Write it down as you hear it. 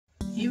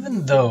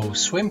Even though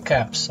swim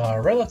caps are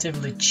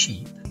relatively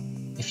cheap,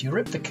 if you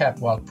rip the cap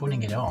while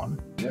putting it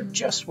on, you're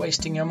just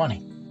wasting your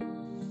money.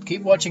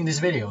 Keep watching this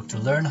video to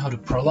learn how to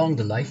prolong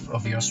the life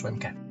of your swim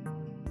cap.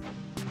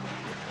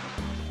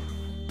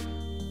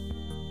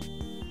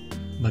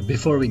 But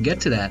before we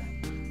get to that,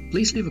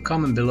 please leave a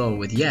comment below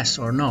with yes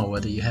or no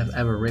whether you have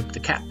ever ripped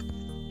the cap.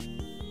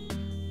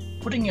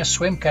 Putting your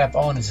swim cap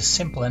on is a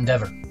simple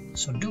endeavor,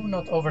 so do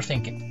not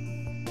overthink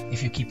it.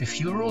 If you keep a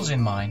few rules in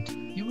mind,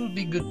 you will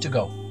be good to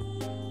go.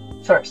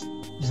 First,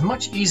 it's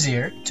much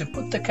easier to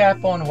put the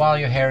cap on while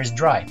your hair is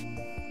dry.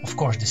 Of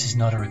course, this is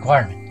not a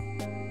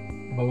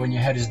requirement. But when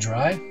your head is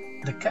dry,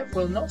 the cap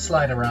will not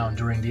slide around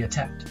during the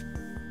attempt.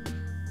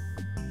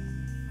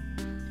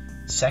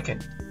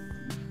 Second,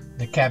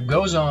 the cap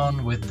goes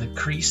on with the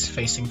crease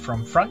facing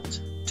from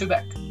front to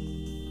back,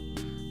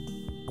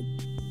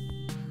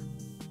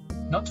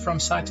 not from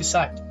side to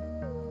side.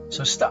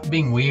 So stop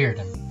being weird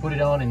and put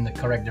it on in the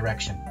correct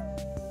direction.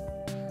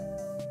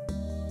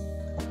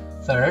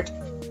 Third,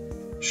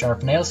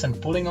 sharp nails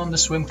and pulling on the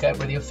swim cap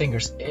with your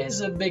fingers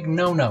is a big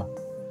no-no.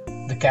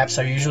 The caps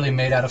are usually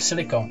made out of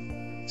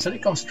silicone.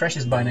 Silicone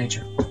stretches by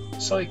nature,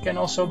 so it can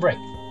also break.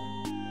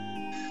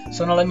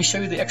 So now let me show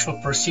you the actual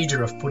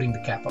procedure of putting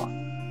the cap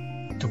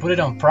on. To put it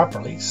on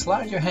properly,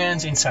 slide your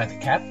hands inside the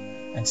cap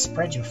and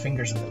spread your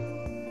fingers a little.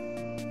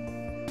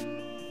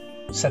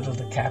 Settle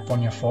the cap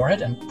on your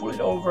forehead and pull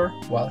it over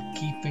while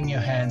keeping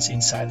your hands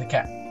inside the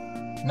cap.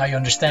 Now you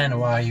understand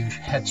why your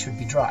head should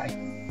be dry.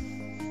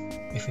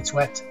 If it's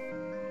wet,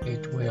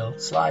 it will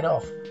slide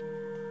off.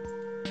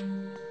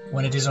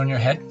 When it is on your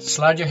head,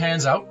 slide your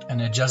hands out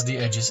and adjust the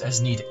edges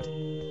as needed.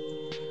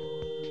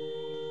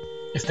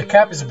 If the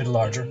cap is a bit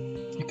larger,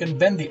 you can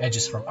bend the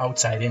edges from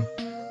outside in,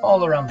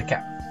 all around the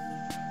cap.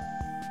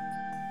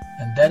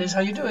 And that is how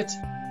you do it.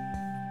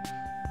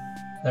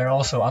 There are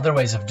also other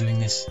ways of doing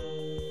this.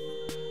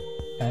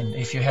 And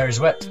if your hair is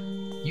wet,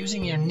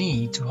 using your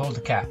knee to hold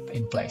the cap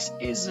in place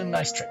is a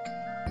nice trick.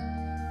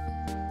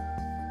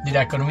 Did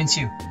I convince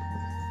you?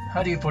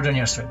 How do you put on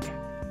your swim cap?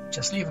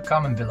 Just leave a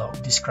comment below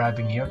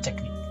describing your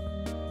technique.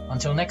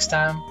 Until next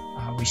time,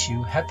 I wish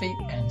you happy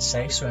and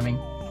safe swimming.